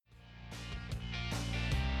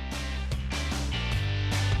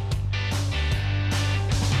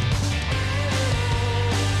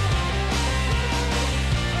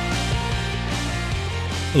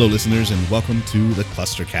Hello, listeners, and welcome to the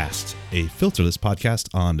Clustercast, a filterless podcast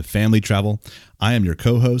on family travel. I am your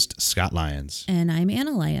co-host, Scott Lyons. And I'm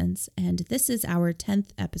Anna Lyons, and this is our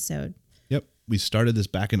 10th episode. Yep, we started this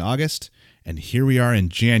back in August, and here we are in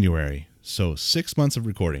January. So 6 months of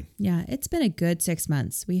recording. Yeah, it's been a good 6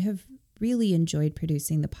 months. We have really enjoyed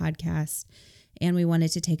producing the podcast, and we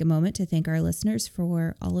wanted to take a moment to thank our listeners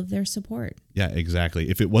for all of their support. Yeah, exactly.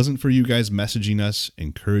 If it wasn't for you guys messaging us,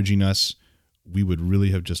 encouraging us, we would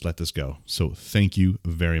really have just let this go. So thank you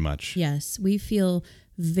very much. Yes, we feel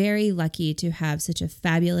very lucky to have such a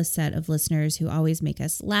fabulous set of listeners who always make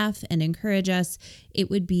us laugh and encourage us.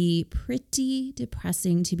 It would be pretty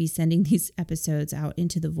depressing to be sending these episodes out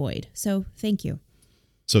into the void. So thank you.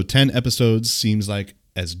 So 10 episodes seems like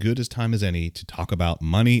as good as time as any to talk about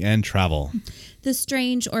money and travel. The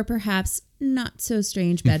strange, or perhaps not so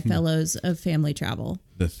strange, bedfellows of family travel.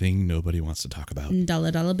 The thing nobody wants to talk about.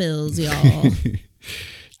 Dollar bills, y'all.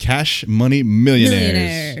 Cash Money Millionaires.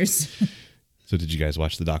 Millionaires. So did you guys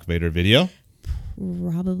watch the Doc Vader video?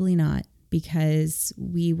 Probably not, because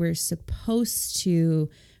we were supposed to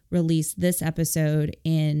release this episode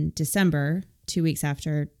in December, 2 weeks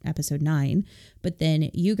after episode 9, but then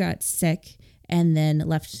you got sick and then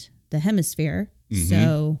left the hemisphere. Mm-hmm.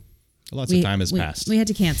 So lots of time has passed. We had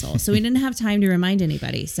to cancel. So we didn't have time to remind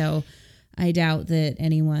anybody. So I doubt that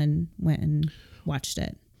anyone went and watched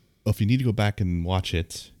it. Well, if you need to go back and watch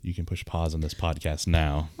it, you can push pause on this podcast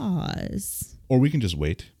now. Pause. Or we can just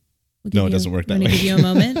wait. No, it doesn't work that way. Give you a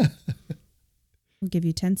moment. We'll give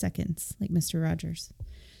you 10 seconds, like Mr. Rogers.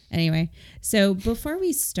 Anyway, so before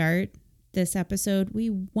we start this episode, we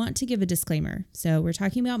want to give a disclaimer. So we're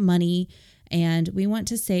talking about money, and we want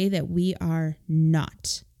to say that we are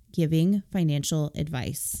not giving financial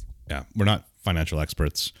advice. Yeah, we're not financial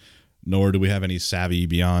experts, nor do we have any savvy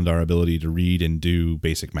beyond our ability to read and do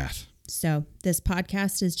basic math. So this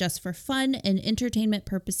podcast is just for fun and entertainment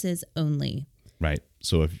purposes only. Right.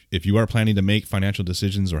 So if you are planning to make financial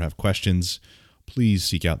decisions or have questions, please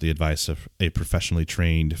seek out the advice of a professionally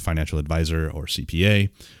trained financial advisor or CPA.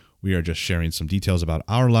 We are just sharing some details about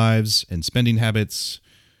our lives and spending habits.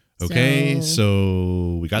 Okay,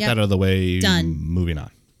 so we got that out of the way. Done.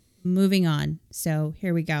 Moving on. So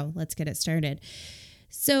here we go. Let's get it started.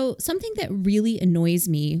 So something that really annoys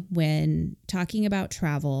me when talking about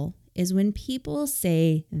travel is when people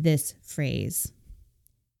say this phrase: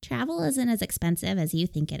 travel isn't as expensive as you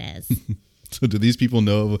think it is. So do these people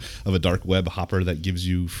know of a dark web hopper that gives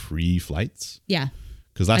you free flights? Yeah.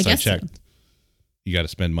 Because last I checked, you got to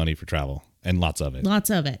spend money for travel, and lots of it.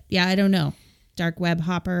 Lots of it. Yeah, I don't know. Dark web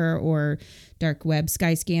hopper or dark web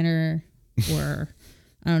sky scanner, or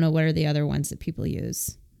I don't know, what are the other ones that people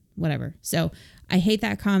use? Whatever. So I hate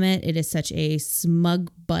that comment. It is such a smug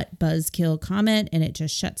butt buzzkill comment, and it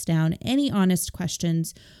just shuts down any honest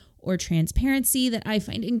questions or transparency that I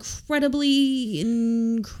find incredibly.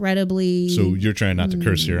 So you're trying not to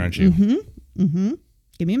curse here, aren't you? Mm-hmm.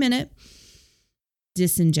 Give me a minute.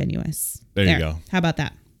 Disingenuous. There you go. How about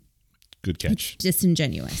that? Good catch.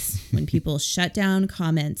 Disingenuous. When people shut down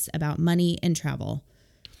comments about money and travel.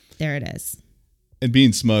 There it is. And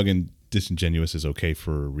being smug and disingenuous is okay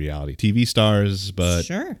for reality TV stars, but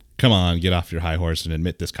sure. Come on, get off your high horse and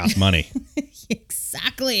admit this costs money.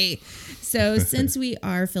 Exactly. So since we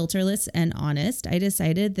are filterless and honest, I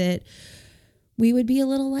decided that we would be a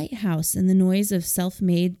little lighthouse in the noise of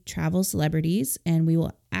self-made travel celebrities, and we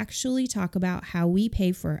will actually talk about how we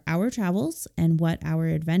pay for our travels and what our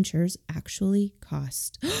adventures actually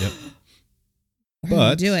cost. Yep.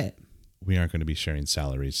 But do it. We aren't going to be sharing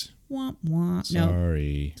salaries. Womp womp.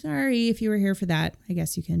 Sorry. No. Sorry if you were here for that. I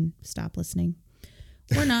guess you can stop listening.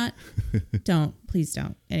 Or not. Please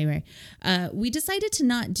don't. Anyway, we decided to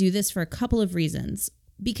not do this for a couple of reasons,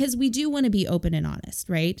 because we do want to be open and honest,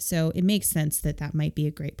 right? So it makes sense that that might be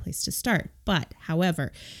a great place to start. But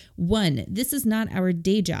however, one, this is not our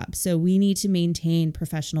day job, so we need to maintain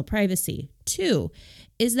professional privacy. Two,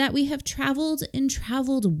 is that we have traveled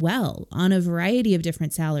well on a variety of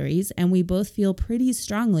different salaries, and we both feel pretty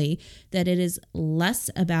strongly that it is less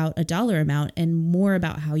about a dollar amount and more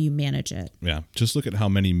about how you manage it. Yeah, just look at how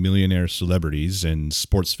many millionaire celebrities and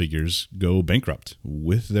sports figures go bankrupt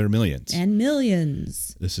with their millions. And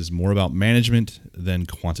millions. This is more about management than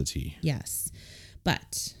quantity. Yes,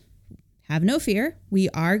 but have no fear. We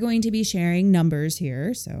are going to be sharing numbers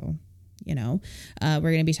here, so we're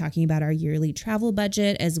going to be talking about our yearly travel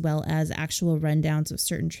budget, as well as actual rundowns of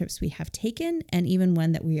certain trips we have taken and even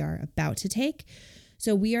one that we are about to take.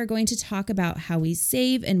 So we are going to talk about how we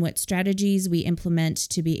save and what strategies we implement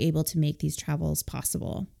to be able to make these travels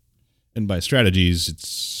possible. And by strategies,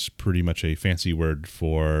 it's pretty much a fancy word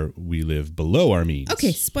for we live below our means.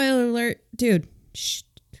 Okay, spoiler alert. Dude, shh,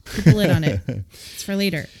 keep a lid on it. It's for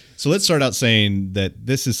later. So let's start out saying that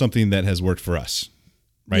this is something that has worked for us,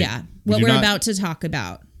 right? Yeah, what we're about to talk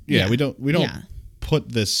about. Yeah, we don't put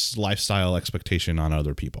this lifestyle expectation on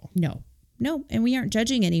other people. No, and we aren't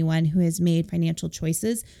judging anyone who has made financial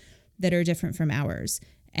choices that are different from ours.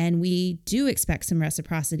 And we do expect some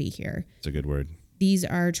reciprocity here. It's a good word. These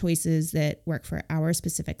are choices that work for our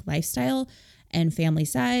specific lifestyle and family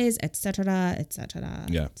size, et cetera, et cetera.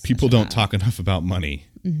 Yeah. People don't talk enough about money,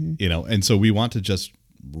 and so we want to just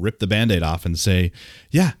rip the Band-Aid off and say,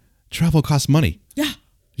 yeah, travel costs money. Yeah.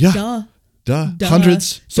 Yeah. Duh.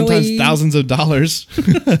 Hundreds, sometimes thousands of dollars.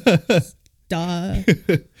 Duh.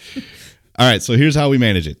 All right. So here's how we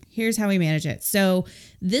manage it. So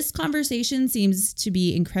this conversation seems to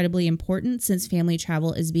be incredibly important since family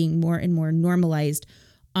travel is being more and more normalized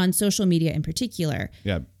on social media in particular.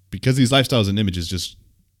 Yeah. Because these lifestyles and images just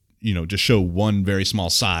show one very small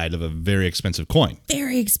side of a very expensive coin.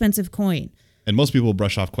 Very expensive coin. And most people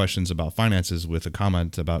brush off questions about finances with a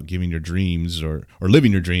comment about giving your dreams or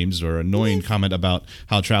living your dreams, or annoying comment about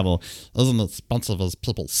how travel isn't as expensive as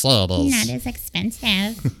people say it is. Not as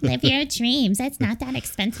expensive. Live your dreams. It's not that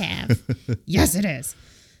expensive. Yes, it is.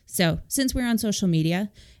 So since we're on social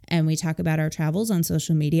media and we talk about our travels on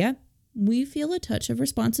social media, we feel a touch of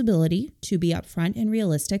responsibility to be upfront and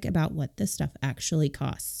realistic about what this stuff actually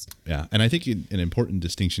costs. Yeah. And I think an important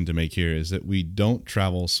distinction to make here is that we don't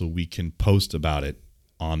travel so we can post about it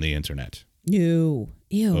on the internet. No.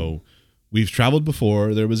 Ew. So we've traveled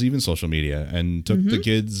before there was even social media, and took the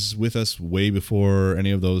kids with us way before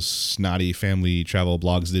any of those snotty family travel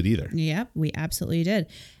blogs did either. Yep, we absolutely did.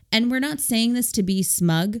 And we're not saying this to be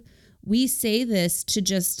smug. We say this to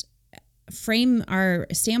just frame our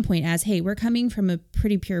standpoint as, hey, we're coming from a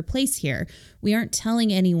pretty pure place here. We aren't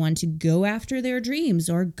telling anyone to go after their dreams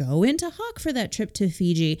or go into Hawk for that trip to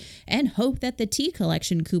Fiji and hope that the tea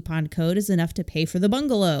collection coupon code is enough to pay for the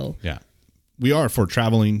bungalow. Yeah. We are for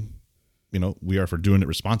traveling. We are for doing it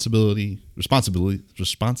responsibly.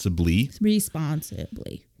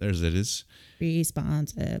 There's it is.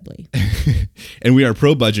 Responsibly. And we are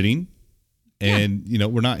pro budgeting. And,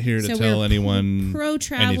 we're not here to tell anyone pro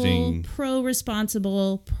travel, anything. Pro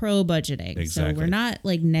responsible, pro budgeting. Exactly. So we're not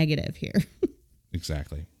negative here.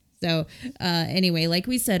 Exactly. So anyway, like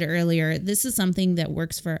we said earlier, this is something that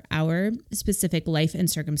works for our specific life and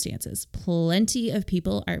circumstances. Plenty of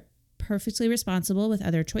people are perfectly responsible with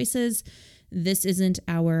other choices. This isn't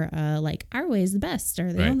our our way is the best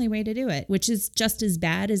or the only way to do it, which is just as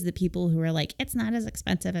bad as the people who are like, it's not as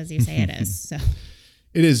expensive as you say it is. So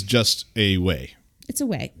it is just a way. It's a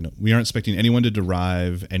way. We aren't expecting anyone to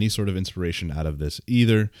derive any sort of inspiration out of this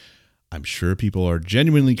either. I'm sure people are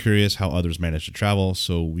genuinely curious how others manage to travel,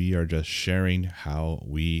 so we are just sharing how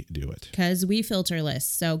we do it. Because we filter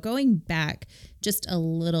lists. So going back just a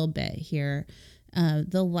little bit here,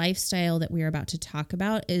 the lifestyle that we're about to talk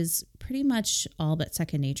about is pretty much all but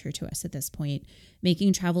second nature to us at this point.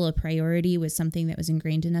 Making travel a priority was something that was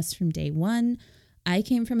ingrained in us from day one. I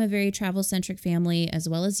came from a very travel-centric family as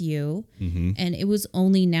well as you, and it was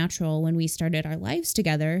only natural when we started our lives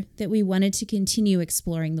together that we wanted to continue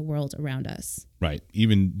exploring the world around us. Right.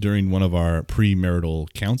 Even during one of our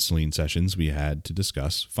premarital counseling sessions, we had to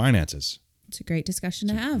discuss finances. It's a great discussion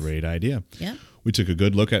to have. Great idea. Yeah. We took a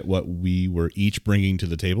good look at what we were each bringing to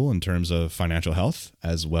the table in terms of financial health,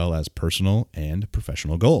 as well as personal and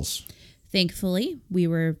professional goals. Thankfully, we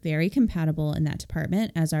were very compatible in that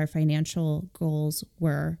department, as our financial goals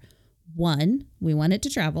were: 1, we wanted to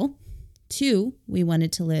travel; 2, we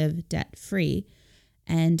wanted to live debt-free;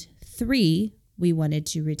 and 3, we wanted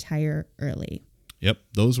to retire early. Yep.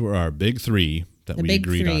 Those were our big 3 that we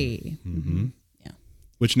agreed on. Mm-hmm. Yeah.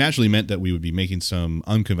 Which naturally meant that we would be making some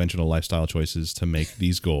unconventional lifestyle choices to make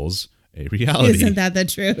these goals a reality. Isn't that the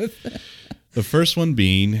truth? The first one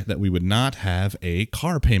being that we would not have a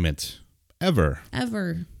car payment. Ever.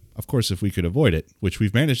 Of course, if we could avoid it, which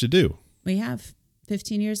we've managed to do. We have,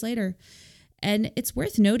 15 years later. And it's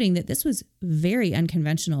worth noting that this was very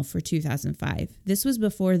unconventional for 2005. This was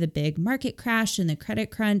before the big market crash and the credit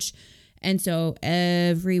crunch. And so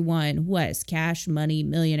everyone was cash money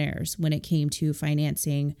millionaires when it came to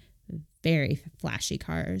financing very flashy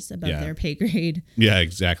cars above their pay grade. Yeah,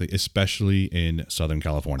 exactly. Especially in Southern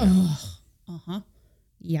California.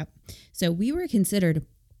 Yep. So we were considered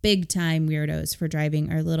big time weirdos for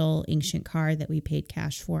driving our little ancient car that we paid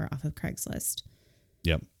cash for off of Craigslist.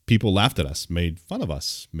 Yep. people laughed at us, made fun of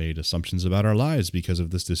us, made assumptions about our lives because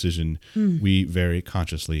of this decision we very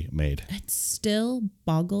consciously made. It still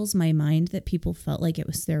boggles my mind that people felt like it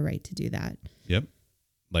was their right to do that. Yep.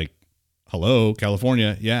 Like, hello,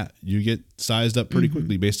 California. Yeah, you get sized up pretty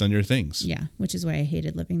quickly based on your things. Yeah, which is why I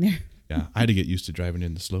hated living there. Yeah, I had to get used to driving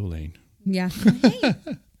in the slow lane. Yeah.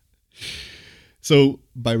 So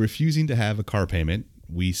by refusing to have a car payment,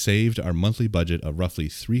 we saved our monthly budget of roughly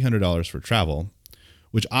 $300 for travel,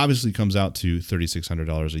 which obviously comes out to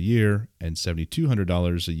 $3,600 a year and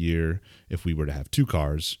 $7,200 a year if we were to have 2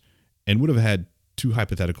 cars, and would have had 2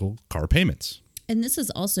 hypothetical car payments. And this is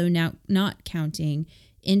also now not counting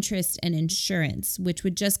interest and insurance, which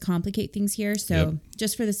would just complicate things here. So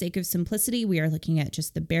just for the sake of simplicity, we are looking at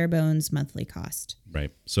just the bare bones monthly cost.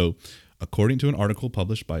 Right. So according to an article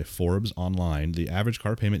published by Forbes Online, the average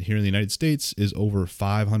car payment here in the United States is over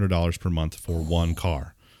 $500 per month for one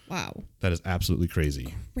car. Wow. That is absolutely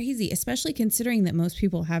crazy. Crazy, especially considering that most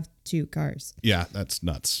people have 2 cars. Yeah, that's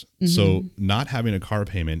nuts. So not having a car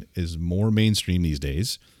payment is more mainstream these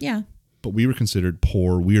days. Yeah. But we were considered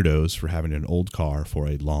poor weirdos for having an old car for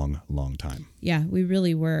a long, long time. Yeah, we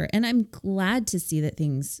really were. And I'm glad to see that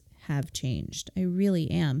things have changed. I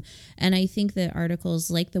really am. And I think that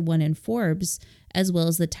articles like the one in Forbes, as well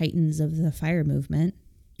as the Titans of the FIRE movement.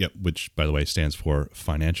 Yep, which, by the way, stands for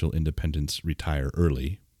Financial Independence Retire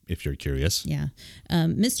Early, if you're curious. Yeah.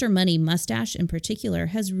 Mr. Money Mustache in particular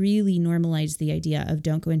has really normalized the idea of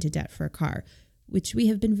don't go into debt for a car, which we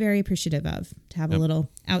have been very appreciative of, to have a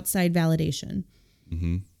little outside validation.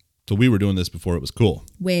 So we were doing this before it was cool.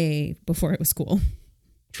 Way before it was cool.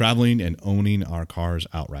 Traveling and owning our cars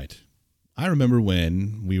outright. I remember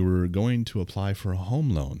when we were going to apply for a home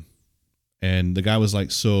loan, and the guy was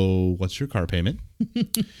like, so what's your car payment?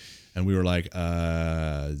 And we were like,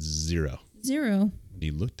 0. Zero. And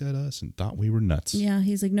he looked at us and thought we were nuts. Yeah.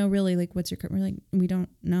 He's like, no, really, like, what's your car? We're like, we don't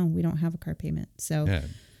have a car payment. So Yeah.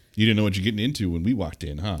 You didn't know what you're getting into when we walked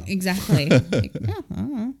in, huh? exactly. Like,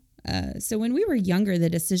 so when we were younger, the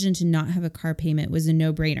decision to not have a car payment was a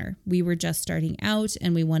no-brainer. We were just starting out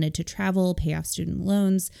and we wanted to travel, pay off student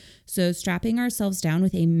loans. So strapping ourselves down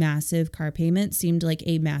with a massive car payment seemed like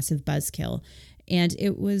a massive buzzkill. And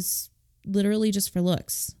it was literally just for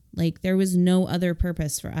looks. Like there was no other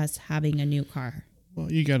purpose for us having a new car.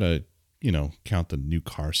 Well, you got to, count the new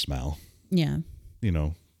car smell, Yeah.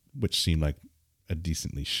 Which seemed like a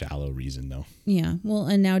decently shallow reason, though. Yeah. Well,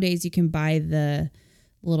 and nowadays you can buy the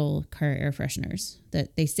little car air fresheners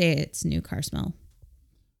that they say it's new car smell.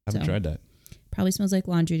 I haven't tried that. Probably smells like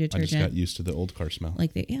laundry I detergent. just got used to the old car smell. I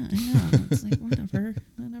know. It's like whatever.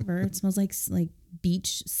 It smells like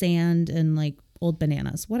beach sand and like old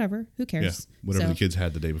bananas. Whatever. Who cares? Yeah, whatever the kids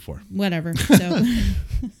had the day before. Whatever. So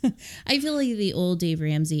I feel like the old Dave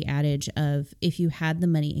Ramsey adage of if you had the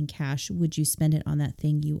money in cash, would you spend it on that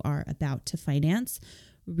thing you are about to finance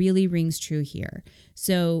really rings true here.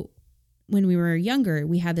 So when we were younger,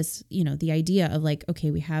 we had this, the idea of like, okay,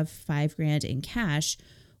 we have $5,000 in cash.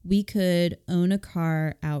 We could own a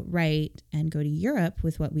car outright and go to Europe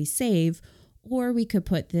with what we save, or we could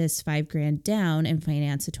put this $5,000 down and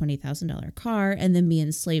finance a $20,000 car and then be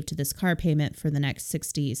enslaved to this car payment for the next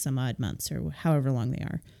 60 some odd months or however long they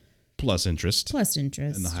are. Plus interest.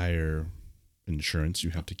 And the higher insurance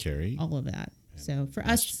you have to carry. All of that. So for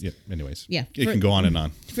us, anyways, it can go on and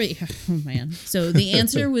on. Oh man. So the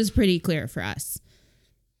answer was pretty clear for us.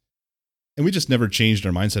 And we just never changed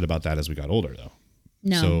our mindset about that as we got older, though.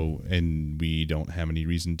 No. So, and we don't have any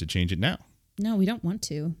reason to change it now. No, we don't want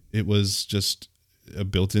to. It was just a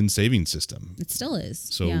built-in saving system. It still is.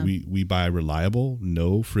 So we buy reliable,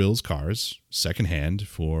 no frills cars secondhand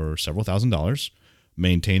for several $1,000s,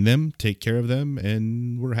 maintain them, take care of them,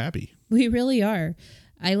 and we're happy. We really are.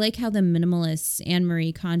 I like how the minimalists and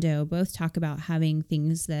Marie Kondo both talk about having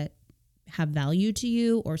things that have value to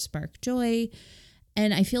you or spark joy.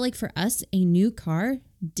 And I feel like for us, a new car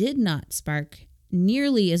did not spark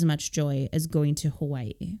nearly as much joy as going to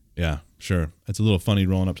Hawaii. Yeah, sure. It's a little funny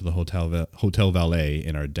rolling up to the hotel valet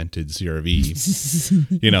in our dented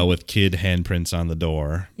CRV, with kid handprints on the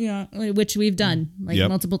door. Yeah, which we've done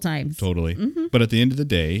multiple times. Totally. Mm-hmm. But at the end of the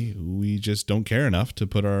day, we just don't care enough to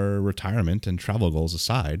put our retirement and travel goals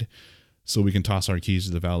aside so we can toss our keys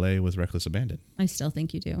to the valet with reckless abandon. I still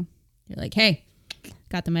think you do. You're like, hey,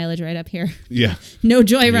 got the mileage right up here. Yeah. No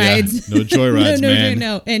joy rides. Yeah, no joy rides, man.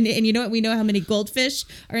 No. And you know what? We know how many goldfish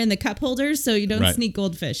are in the cup holders, so you don't sneak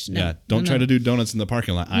goldfish. No, yeah. Don't try to do donuts in the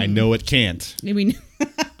parking lot. I know it can't. We know.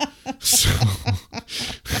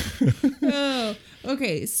 Oh,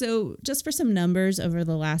 okay. So just for some numbers, over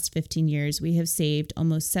the last 15 years, we have saved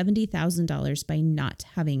almost $70,000 by not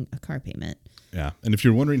having a car payment. Yeah. And if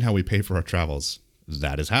you're wondering how we pay for our travels,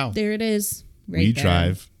 that is how. There it is. We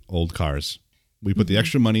drive old cars. We put the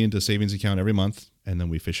extra money into savings account every month, and then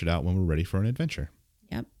we fish it out when we're ready for an adventure.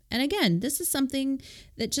 Yep. And again, this is something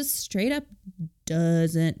that just straight up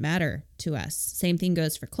doesn't matter to us. Same thing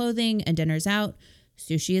goes for clothing and dinners out.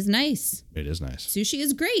 Sushi is nice. It is nice. Sushi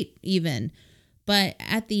is great, even. But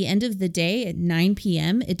at the end of the day, at 9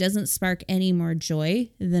 p.m., it doesn't spark any more joy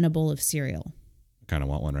than a bowl of cereal. I kind of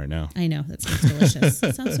want one right now. I know. That sounds delicious.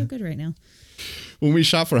 It sounds so good right now. When we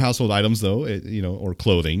shop for household items, though, or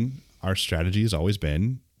clothing, our strategy has always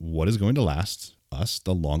been what is going to last us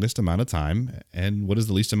the longest amount of time and what is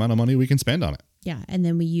the least amount of money we can spend on it. Yeah. And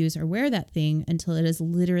then we use or wear that thing until it is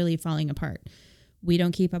literally falling apart. We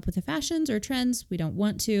don't keep up with the fashions or trends. We don't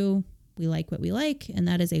want to. We like what we like. And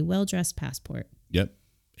that is a well-dressed passport. Yep,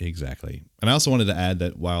 exactly. And I also wanted to add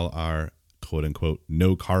that while our quote unquote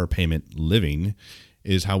no car payment living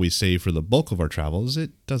is how we save for the bulk of our travels,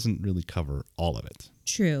 it doesn't really cover all of it.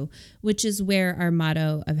 True, which is where our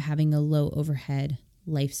motto of having a low overhead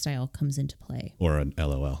lifestyle comes into play. Or an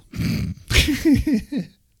LOL.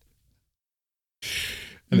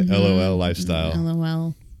 An LOL lifestyle.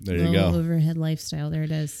 LOL. There you go. Low overhead lifestyle. There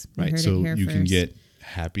it is. We right. heard So it here you first. can get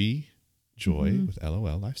happy joy with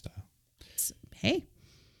LOL lifestyle. Hey,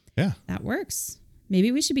 Yeah. that works.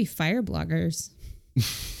 Maybe we should be fire bloggers.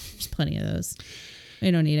 There's plenty of those. We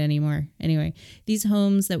don't need any more. Anyway, these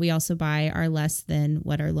homes that we also buy are less than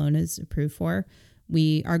what our loan is approved for.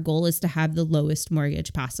 Our goal is to have the lowest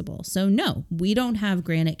mortgage possible. So no, we don't have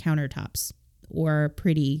granite countertops or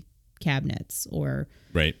pretty cabinets, or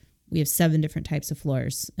Right. we have 7 different types of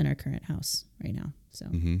floors in our current house right now. So,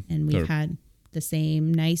 and we've had the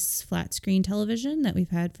same nice flat screen television that we've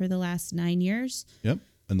had for the last 9 years. Yep.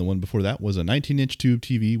 And the one before that was a 19-inch tube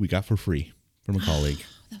TV we got for free from a colleague.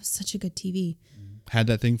 That was such a good TV. Had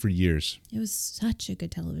that thing for years. It was such a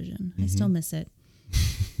good television. I still miss it.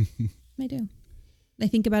 I do. I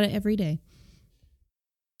think about it every day.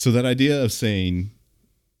 So that idea of saying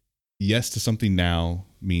yes to something now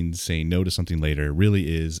means saying no to something later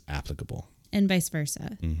really is applicable. And vice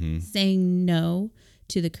versa. Mm-hmm. Saying no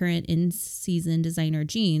to the current in-season designer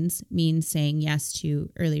jeans means saying yes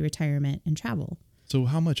to early retirement and travel. So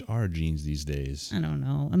how much are jeans these days? I don't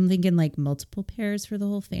know. I'm thinking like multiple pairs for the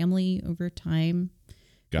whole family over time.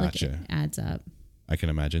 Gotcha. Like it adds up. I can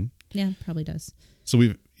imagine. Yeah, probably does. So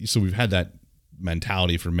we've had that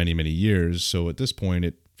mentality for many, many years. So at this point,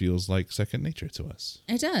 it feels like second nature to us.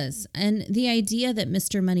 It does. And the idea that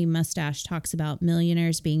Mr. Money Mustache talks about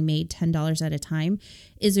millionaires being made $10 at a time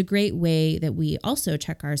is a great way that we also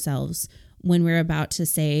check ourselves when we're about to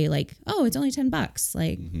say like, oh, it's only $10,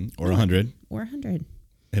 like, or 100 or 100.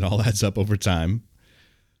 It all adds up over time.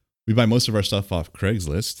 We buy most of our stuff off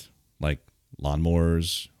Craigslist, like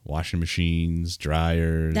lawnmowers, washing machines,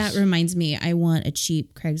 dryers. That reminds me, I want a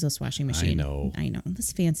cheap Craigslist washing machine. I know.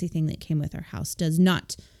 This fancy thing that came with our house does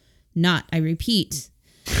not, I repeat,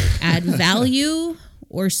 add value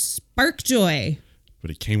or spark joy. But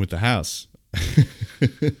it came with the house.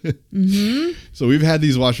 So we've had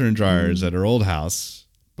these washer and dryers at our old house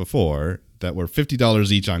before that were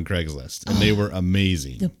 $50 each on Craigslist, and they were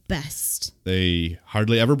amazing. The best. They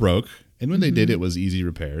hardly ever broke, and when they did, it was easy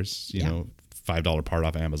repairs. You know, $5 part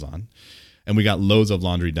off Amazon, and we got loads of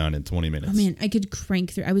laundry done in 20 minutes. Oh man, I could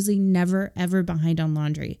crank through. I was like never ever behind on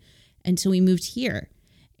laundry until we moved here.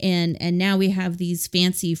 And now we have these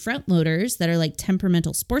fancy front loaders that are like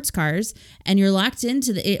temperamental sports cars, and you're locked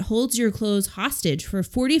into it holds your clothes hostage for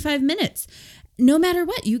 45 minutes. No matter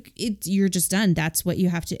what, you're just done. That's what you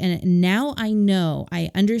have to. And now I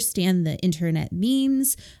understand the internet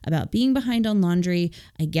memes about being behind on laundry.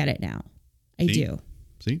 I get it now. I do.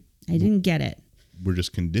 See? I didn't get it. We're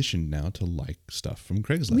just conditioned now to like stuff from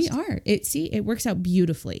Craigslist. We are. It works out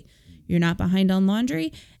beautifully. You're not behind on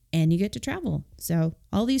laundry, and you get to travel. So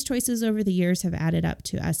all these choices over the years have added up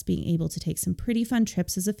to us being able to take some pretty fun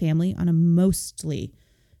trips as a family on a mostly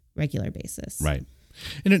regular basis. Right.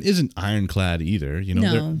 And it isn't ironclad either. You know,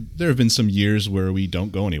 No. there have been some years where we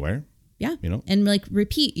don't go anywhere. Yeah. You know? And like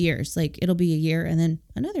repeat years. Like it'll be a year and then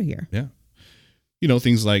another year. Yeah. You know,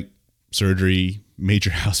 things like surgery, major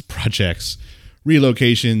house projects,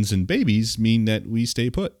 relocations, and babies mean that we stay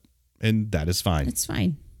put. And that is fine. It's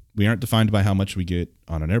fine. We aren't defined by how much we get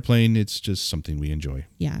on an airplane. It's just something we enjoy.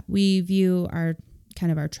 Yeah. We view our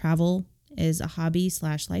travel as a hobby /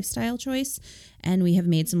 lifestyle choice. And we have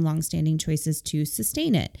made some longstanding choices to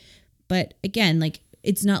sustain it. But again, like,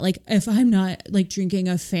 it's not like if I'm not like drinking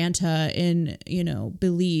a Fanta in,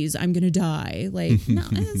 Belize, I'm going to die. Like, no,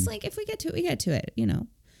 it's like if we get to it, we get to it,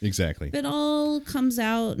 Exactly. If it all comes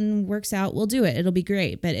out and works out, we'll do it. It'll be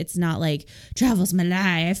great. But it's not like travel's my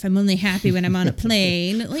life. I'm only happy when I'm on a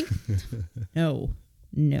plane. Like, no.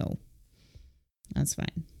 That's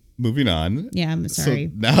fine. Moving on. Yeah, I'm sorry.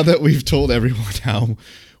 So now that we've told everyone how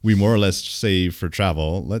we more or less save for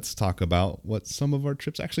travel, let's talk about what some of our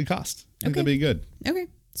trips actually cost. I think that'd be good. Okay.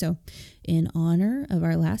 So in honor of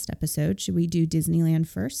our last episode, should we do Disneyland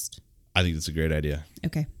first? I think that's a great idea.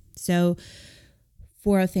 Okay. So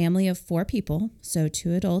for a family of 4 people, so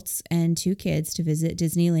 2 adults and 2 kids to visit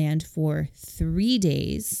Disneyland for 3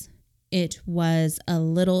 days, it was a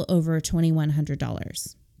little over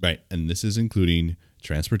 $2,100. Right. And this is including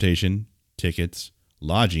transportation, tickets,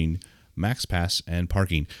 lodging, Max Pass, and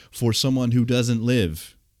parking for someone who doesn't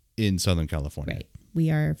live in Southern California. Right. We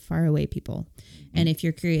are far away people. And if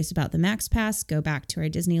you're curious about the Max Pass, go back to our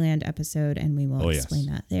Disneyland episode and we will explain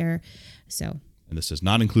that there. So, and this does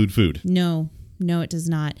not include food. No, it does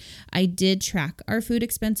not. I did track our food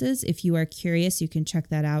expenses. If you are curious, you can check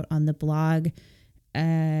that out on the blog.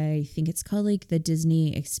 I think it's called like the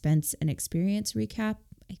Disney Expense and Experience Recap.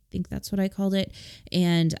 I think that's what I called it.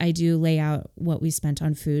 And I do lay out what we spent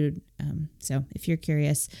on food. So if you're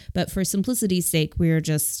curious, but for simplicity's sake, we're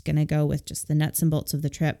just going to go with just the nuts and bolts of the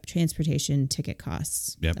trip, transportation, ticket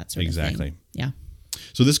costs. Yep, that sort exactly. of thing. Yeah.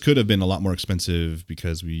 So this could have been a lot more expensive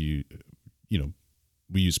because we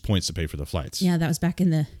use points to pay for the flights. Yeah. That was back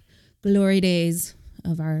in the glory days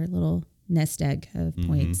of our little nest egg of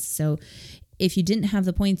points. So if you didn't have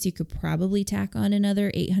the points, you could probably tack on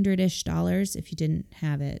another $800-ish if you didn't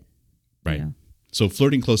have it. Right. You know. So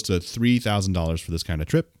flirting close to $3,000 for this kind of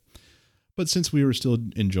trip. But since we were still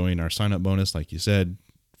enjoying our sign-up bonus, like you said,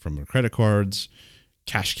 from our credit cards,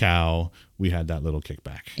 cash cow, we had that little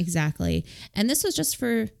kickback. Exactly. And this was just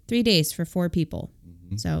for 3 days for 4 people.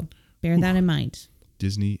 So bear that in mind.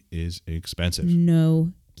 Disney is expensive.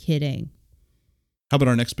 No kidding. How about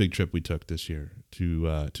our next big trip we took this year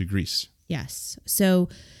to Greece? Yes. So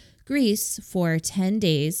Greece for 10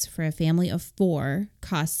 days for a family of 4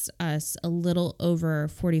 costs us a little over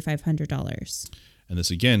 $4,500. And this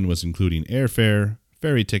again was including airfare,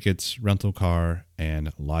 ferry tickets, rental car, and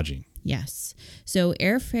lodging. Yes. So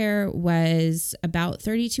airfare was about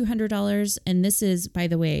 $3,200. And this is, by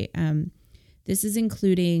the way, this is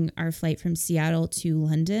including our flight from Seattle to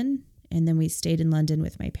London. And then we stayed in London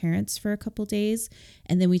with my parents for a couple days.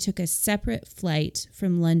 And then we took a separate flight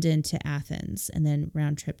from London to Athens and then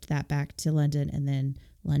round tripped that back to London and then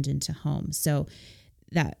London to home. So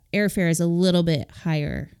that airfare is a little bit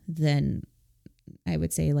higher than I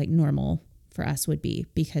would say like normal for us would be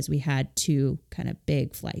because we had 2 kind of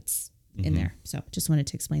big flights in there. So just wanted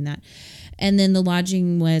to explain that. And then the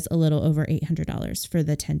lodging was a little over $800 for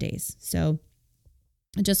the 10 days. So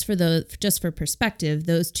just for perspective,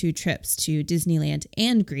 those 2 trips to Disneyland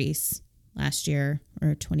and Greece last year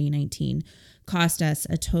or 2019 cost us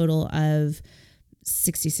a total of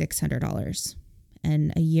 $6,600,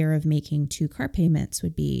 and a year of making 2 car payments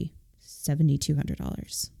would be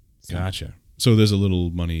 $7,200. So. Gotcha. So there's a little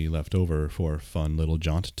money left over for a fun little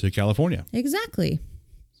jaunt to California. Exactly.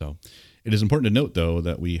 So it is important to note, though,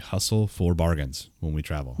 that we hustle for bargains when we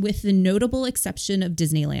travel. With the notable exception of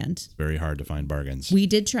Disneyland. It's very hard to find bargains. We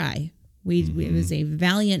did try. It was a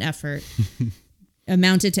valiant effort.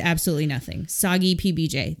 Amounted to absolutely nothing. Soggy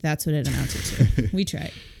PBJ. That's what it amounted to. We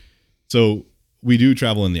tried. So we do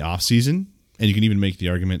travel in the off season, and you can even make the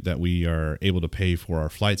argument that we are able to pay for our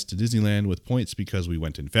flights to Disneyland with points because we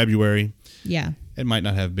went in February. Yeah. It might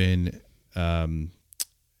not have been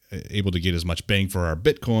able to get as much bang for our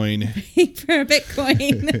Bitcoin. For a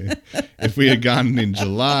Bitcoin. If we had gone in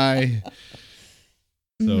July.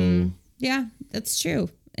 So yeah, that's true.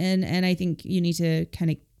 And I think you need to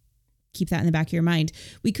kind of keep that in the back of your mind.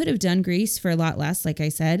 We could have done Greece for a lot less, like I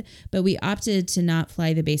said, but we opted to not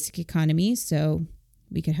fly the basic economy. So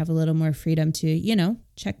we could have a little more freedom to,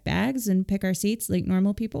 check bags and pick our seats like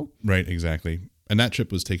normal people. Right, exactly. And that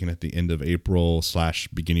trip was taken at the end of April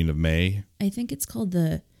 / beginning of May. I think it's called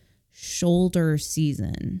the shoulder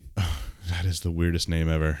season. That is the weirdest name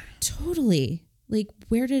ever. Totally. Like,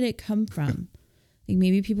 where did it come from? Like,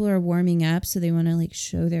 maybe people are warming up, so they want to like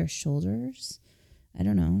show their shoulders. I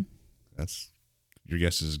don't know. Your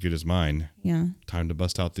guess is as good as mine. Yeah. Time to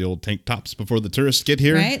bust out the old tank tops before the tourists get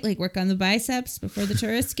here. Right? Like work on the biceps before the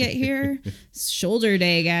tourists get here. It's shoulder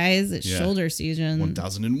day, guys. It's shoulder season.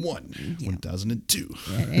 1001, 1002.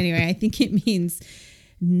 Yeah, anyway, I think it means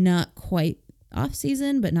not quite off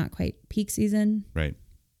season, but not quite peak season. Right.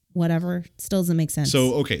 Whatever. Still doesn't make sense.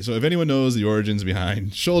 So if anyone knows the origins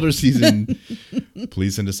behind shoulder season,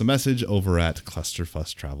 please send us a message over at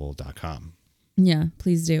clusterfusstravel.com. Yeah,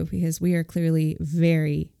 please do, because we are clearly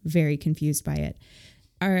very, very confused by it.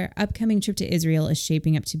 Our upcoming trip to Israel is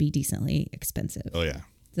shaping up to be decently expensive. Oh, yeah.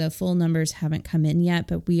 The full numbers haven't come in yet,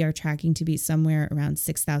 but we are tracking to be somewhere around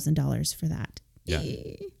 $6,000 for that. Yeah.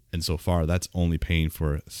 And so far, that's only paying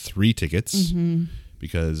for 3 tickets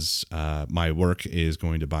because my work is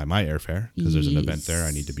going to buy my airfare because there's an event there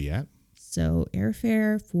I need to be at. So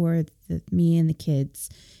airfare for me and the kids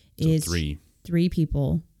is 3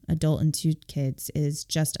 people, adult and 2 kids, is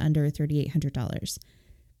just under $3,800.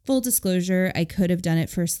 Full disclosure, I could have done it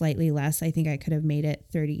for slightly less. I think I could have made it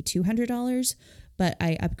 $3,200, but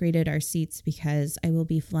I upgraded our seats because I will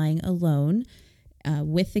be flying alone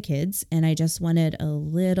with the kids, and I just wanted a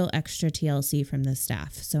little extra TLC from the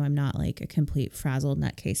staff, so I'm not like a complete frazzled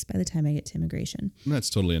nutcase by the time I get to immigration. That's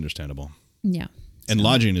totally understandable. Yeah. And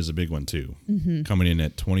lodging is a big one too, coming in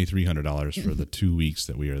at $2,300 for the 2 weeks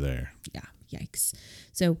that we are there. Yeah. Yikes.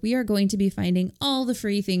 So we are going to be finding all the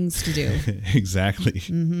free things to do. Exactly.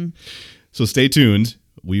 So stay tuned.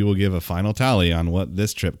 We will give a final tally on what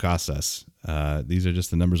this trip costs us. These are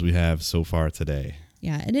just the numbers we have so far today.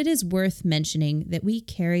 Yeah. And it is worth mentioning that we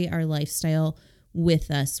carry our lifestyle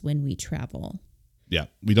with us when we travel. Yeah.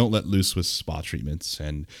 We don't let loose with spa treatments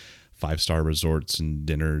and 5-star resorts and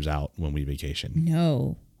dinners out when we vacation.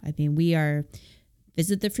 No. I mean, we are...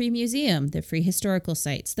 Visit the free museum, the free historical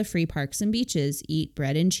sites, the free parks and beaches, eat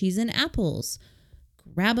bread and cheese and apples,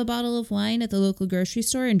 grab a bottle of wine at the local grocery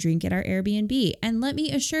store and drink at our Airbnb. And let me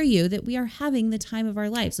assure you that we are having the time of our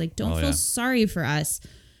lives. Like, don't feel sorry for us.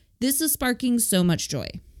 This is sparking so much joy.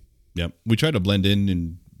 Yep. We try to blend in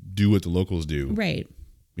and do what the locals do. Right.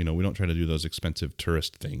 You know, we don't try to do those expensive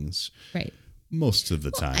tourist things. Right. Most of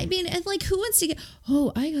the time. I mean, and like, who wants to get,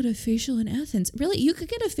 I got a facial in Athens. Really? You could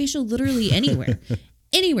get a facial literally anywhere.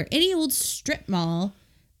 Anywhere. Any old strip mall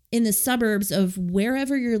in the suburbs of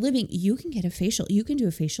wherever you're living, you can get a facial. You can do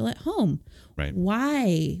a facial at home. Right.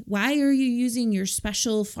 Why? Why are you using your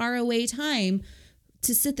special faraway time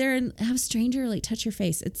to sit there and have a stranger like touch your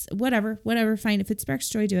face? It's whatever, fine. If it sparks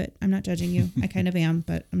joy, do it. I'm not judging you. I kind of am,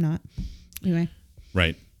 but I'm not. Anyway.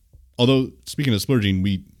 Right. Although, speaking of splurging,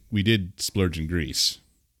 we did splurge in Greece.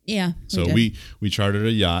 Yeah. So we chartered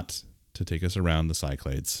a yacht to take us around the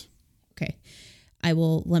Cyclades. Okay.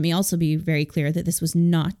 Let me also be very clear that this was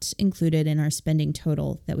not included in our spending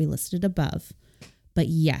total that we listed above. But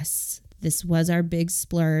yes, this was our big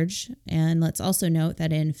splurge. And let's also note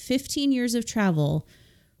that in 15 years of travel,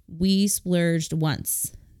 we splurged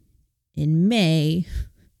once. In May,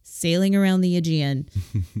 sailing around the Aegean.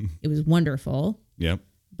 It was wonderful. Yep.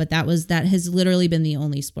 But that has literally been the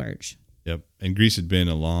only splurge. Yep. And Greece had been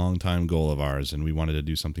a long time goal of ours, and we wanted to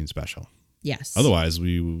do something special. Yes. Otherwise,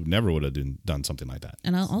 we never would have done something like that.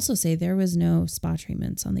 And I'll also say there was no spa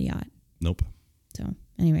treatments on the yacht. Nope. So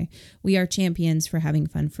anyway, we are champions for having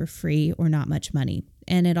fun for free or not much money.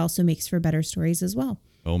 And it also makes for better stories as well.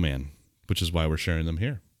 Oh, man. Which is why we're sharing them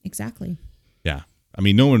here. Exactly. Yeah. I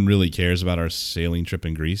mean, no one really cares about our sailing trip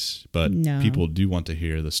in Greece, but people do want to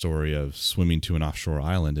hear the story of swimming to an offshore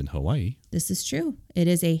island in Hawaii. This is true. It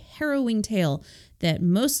is a harrowing tale that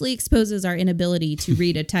mostly exposes our inability to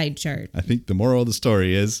read a tide chart. I think the moral of the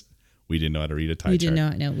story is we didn't know how to read a tide chart. We did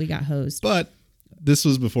not know. We got hosed. But this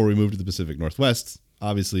was before we moved to the Pacific Northwest,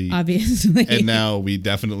 obviously. And now we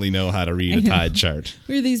definitely know how to read a tide chart.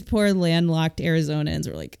 We're these poor landlocked Arizonans.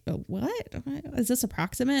 We're like, what? Is this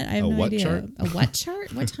approximate? I have no idea. Chart? A what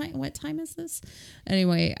chart? What time is this?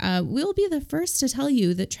 Anyway, we'll be the first to tell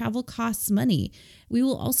you that travel costs money. We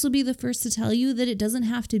will also be the first to tell you that it doesn't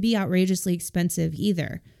have to be outrageously expensive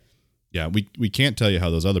either. Yeah, we can't tell you how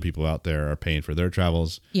those other people out there are paying for their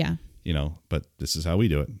travels. Yeah. You know, but this is how we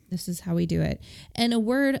do it. This is how we do it. And a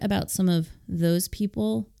word about some of those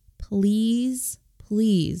people, please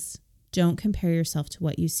don't compare yourself to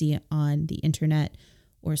what you see on the internet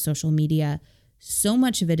or social media. So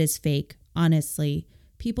much of it is fake, honestly.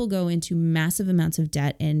 People go into massive amounts of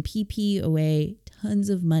debt and PP away tons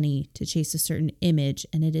of money to chase a certain image,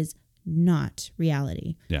 and it is not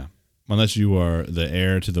reality. Yeah. Unless you are the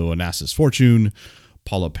heir to the Onassis fortune,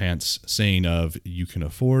 Paula Pant's saying of you can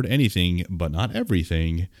afford anything, but not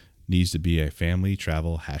everything needs to be a family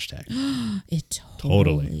travel hashtag. It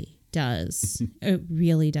totally does. It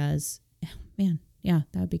really does. Man, yeah,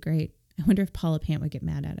 that would be great. I wonder if Paula Pant would get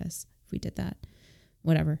mad at us if we did that.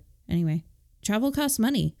 Whatever. Anyway, travel costs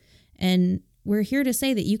money. And we're here to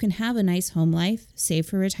say that you can have a nice home life, save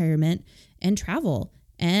for retirement, and travel,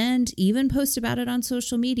 and even post about it on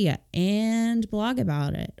social media and blog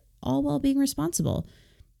about it, all while being responsible.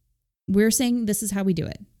 We're saying this is how we do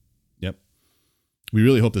it. Yep. We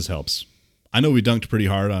really hope this helps. I know we dunked pretty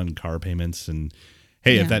hard on car payments and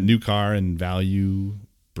hey, Yeah. if that new car and value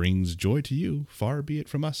brings joy to you, far be it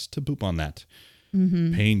from us to poop on that.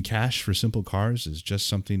 Paying cash for simple cars is just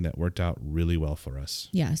something that worked out really well for us.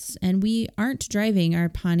 Yes. And we aren't driving our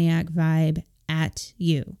Pontiac Vibe at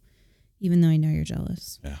you, even though I know you're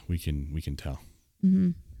jealous. Yeah, we can tell.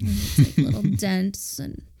 It's like little dents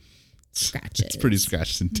and scratches. It's pretty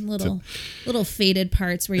scratched and little faded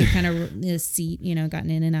parts where you kind of the seat, gotten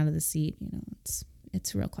in and out of the seat.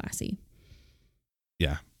 It's real classy.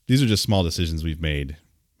 Yeah, these are just small decisions we've made,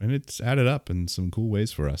 and it's added up in some cool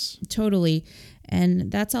ways for us. Totally.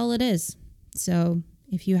 And that's all it is. So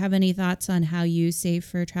if you have any thoughts on how you save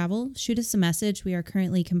for travel, shoot us a message. We are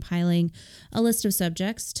currently compiling a list of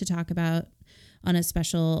subjects to talk about on a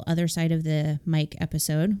special Other Side of the Mic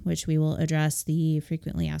episode, which we will address the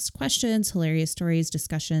frequently asked questions, hilarious stories,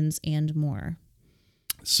 discussions, and more.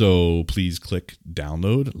 So please click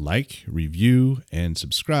download, like, review, and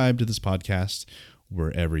subscribe to this podcast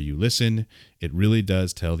wherever you listen. It really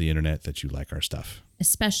does tell the internet that you like our stuff.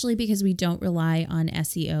 Especially because we don't rely on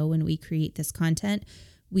SEO when we create this content.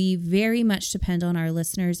 We very much depend on our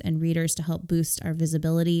listeners and readers to help boost our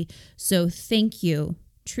visibility. So thank you,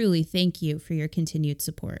 truly thank you for your continued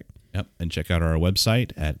support. Yep. And check out our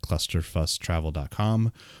website at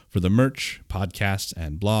clusterfusstravel.com for the merch, podcast,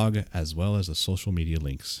 and blog, as well as the social media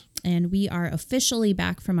links. And we are officially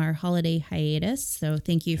back from our holiday hiatus. So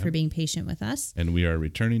thank you for being patient with us. And we are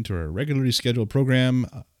returning to our regularly scheduled programming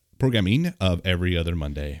of every other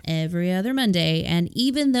Monday. Every other Monday. And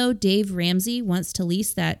even though Dave Ramsey wants to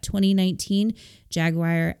lease that 2019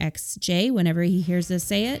 Jaguar XJ whenever he hears us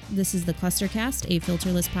say it, this is the Clustercast, a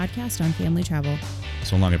filterless podcast on family travel.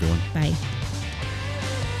 So long, everyone. Bye.